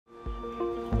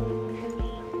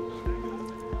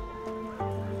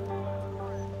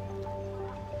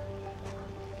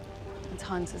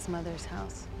Hans's mother's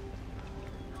house.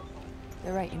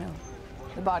 They're right, you know.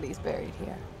 The body's buried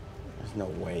here. There's no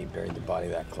way he buried the body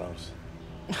that close.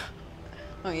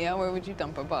 Oh yeah? Where would you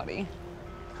dump a body?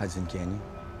 Hudson Canyon.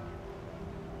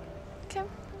 Okay.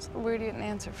 It's a weird you didn't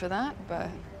answer for that, but...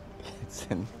 It's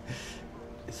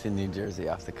in New Jersey,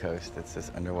 off the coast. It's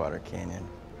this underwater canyon.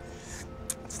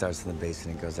 It starts in the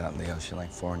basin and goes out in the ocean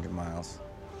like 400 miles.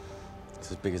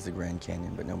 It's as big as the Grand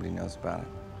Canyon, but nobody knows about it.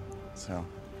 So,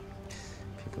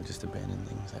 people just abandon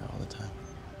things there all the time.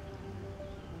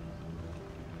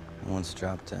 I once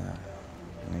dropped an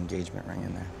engagement ring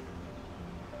in there.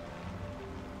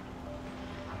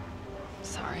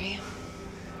 Sorry.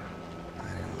 I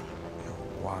don't know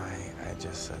why I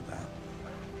just said that.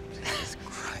 Jesus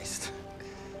Christ.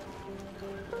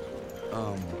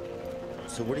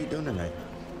 So what are you doing tonight?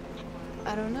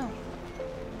 I don't know.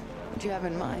 What do you have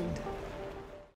in mind?